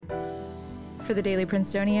For the Daily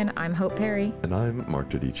Princetonian, I'm Hope Perry. And I'm Mark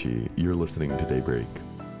Giudici. You're listening to Daybreak.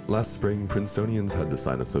 Last spring, Princetonians had to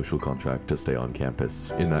sign a social contract to stay on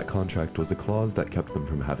campus. In that contract was a clause that kept them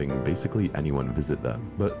from having basically anyone visit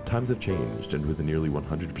them. But times have changed, and with a nearly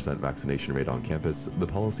 100% vaccination rate on campus, the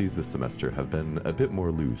policies this semester have been a bit more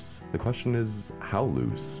loose. The question is, how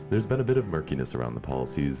loose? There's been a bit of murkiness around the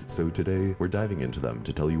policies, so today we're diving into them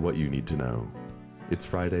to tell you what you need to know. It's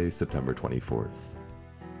Friday, September 24th.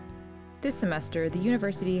 This semester, the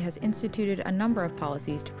university has instituted a number of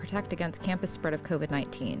policies to protect against campus spread of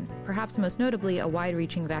COVID-19, perhaps most notably a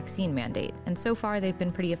wide-reaching vaccine mandate, and so far they've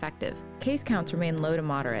been pretty effective. Case counts remain low to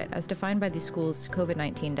moderate, as defined by the school's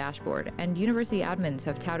COVID-19 dashboard, and university admins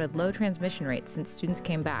have touted low transmission rates since students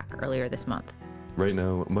came back earlier this month. Right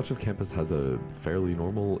now, much of campus has a fairly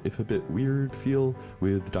normal, if a bit weird, feel,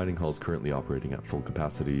 with dining halls currently operating at full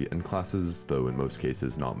capacity and classes, though in most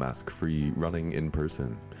cases not mask-free, running in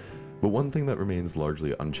person. But one thing that remains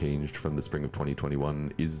largely unchanged from the spring of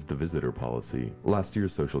 2021 is the visitor policy. Last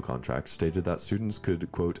year's social contract stated that students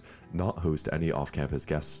could, quote, not host any off-campus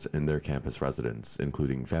guests in their campus residence,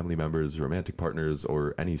 including family members, romantic partners,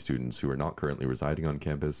 or any students who are not currently residing on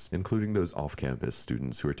campus, including those off-campus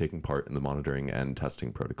students who are taking part in the monitoring and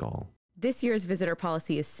testing protocol. This year's visitor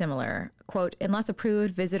policy is similar. Quote, unless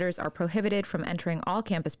approved, visitors are prohibited from entering all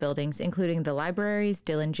campus buildings, including the libraries,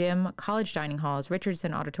 Dillon Gym, college dining halls,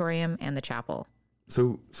 Richardson Auditorium, and the chapel.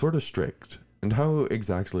 So, sort of strict. And how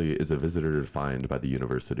exactly is a visitor defined by the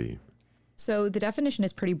university? So the definition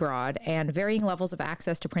is pretty broad, and varying levels of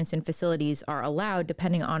access to Princeton facilities are allowed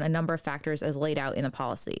depending on a number of factors as laid out in the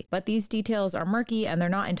policy. But these details are murky, and they're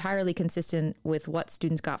not entirely consistent with what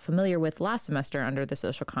students got familiar with last semester under the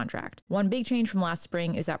social contract. One big change from last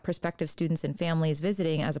spring is that prospective students and families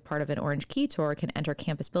visiting as a part of an Orange Key tour can enter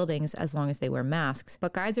campus buildings as long as they wear masks,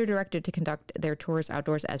 but guides are directed to conduct their tours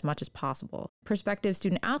outdoors as much as possible. Prospective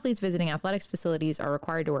student athletes visiting athletics facilities are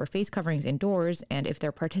required to wear face coverings indoors, and if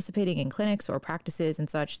they're participating in clinics or practices and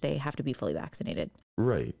such, they have to be fully vaccinated.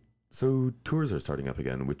 Right. So tours are starting up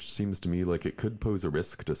again, which seems to me like it could pose a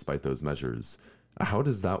risk despite those measures. How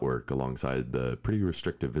does that work alongside the pretty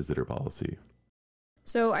restrictive visitor policy?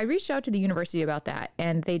 So I reached out to the university about that,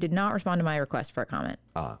 and they did not respond to my request for a comment.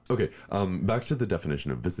 Okay. Back to the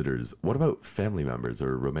definition of visitors. What about family members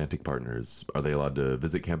or romantic partners? Are they allowed to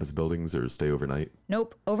visit campus buildings or stay overnight?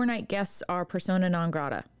 Nope. Overnight guests are persona non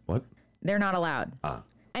grata. What? They're not allowed.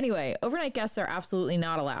 Anyway, overnight guests are absolutely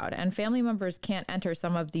not allowed, and family members can't enter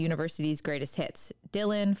some of the university's greatest hits,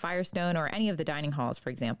 Dillon, Firestone, or any of the dining halls, for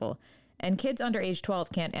example. And kids under age 12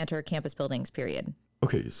 can't enter campus buildings, period.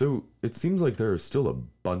 Okay, so it seems like there are still a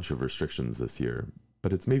bunch of restrictions this year,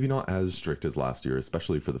 but it's maybe not as strict as last year,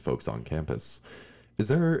 especially for the folks on campus. Is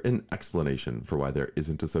there an explanation for why there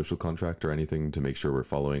isn't a social contract or anything to make sure we're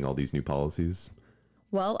following all these new policies?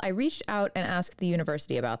 Well, I reached out and asked the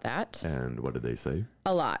university about that. And what did they say?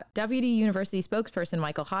 A lot. Deputy University spokesperson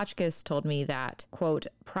Michael Hotchkiss told me that, quote,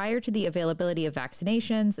 prior to the availability of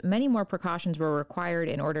vaccinations, many more precautions were required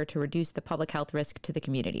in order to reduce the public health risk to the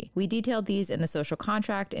community. We detailed these in the social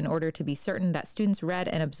contract in order to be certain that students read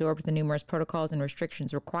and absorbed the numerous protocols and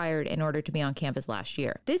restrictions required in order to be on campus last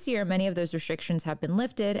year. This year, many of those restrictions have been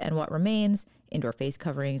lifted, and what remains, indoor face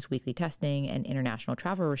coverings, weekly testing, and international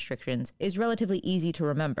travel restrictions, is relatively easy to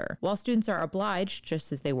remember. While students are obliged,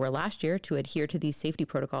 just as they were last year, to adhere to these safety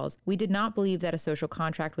protocols, we did not believe that a social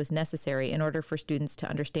contract was necessary in order for students to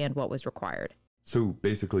understand what was required. So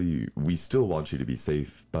basically, we still want you to be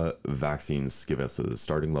safe, but vaccines give us a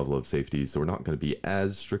starting level of safety, so we're not going to be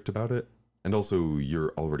as strict about it. And also,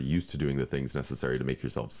 you're already used to doing the things necessary to make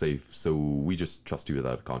yourself safe, so we just trust you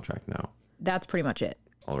without a contract now. That's pretty much it.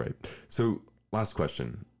 All right. So, last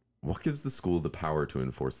question. What gives the school the power to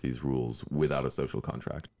enforce these rules without a social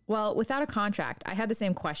contract? Well, without a contract, I had the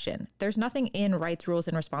same question. There's nothing in rights, rules,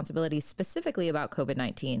 and responsibilities specifically about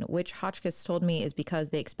COVID-19, which Hotchkiss told me is because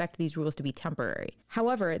they expect these rules to be temporary.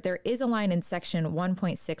 However, there is a line in section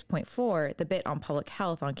 1.6.4, the bit on public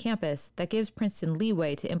health on campus, that gives Princeton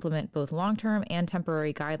leeway to implement both long-term and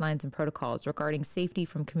temporary guidelines and protocols regarding safety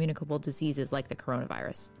from communicable diseases like the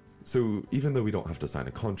coronavirus. So even though we don't have to sign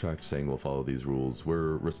a contract saying we'll follow these rules,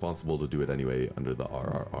 we're responsible to do it anyway under the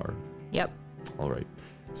RRR. Yep. All right.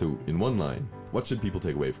 So in one line, what should people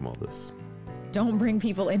take away from all this? Don't bring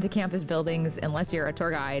people into campus buildings unless you're a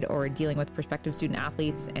tour guide or dealing with prospective student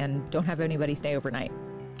athletes, and don't have anybody stay overnight.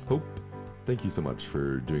 Hope, thank you so much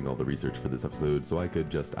for doing all the research for this episode so I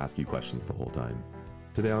could just ask you questions the whole time.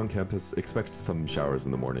 Today on campus, expect some showers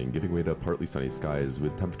in the morning, giving way to partly sunny skies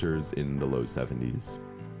with temperatures in the low 70s.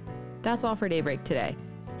 That's all for Daybreak today.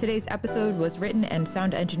 Today's episode was written and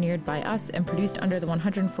sound engineered by us and produced under the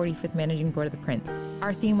 145th Managing Board of the Prince.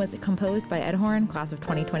 Our theme was composed by Ed Horan, class of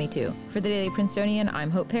 2022. For the Daily Princetonian, I'm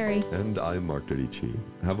Hope Perry. And I'm Mark Dodici.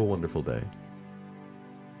 Have a wonderful day.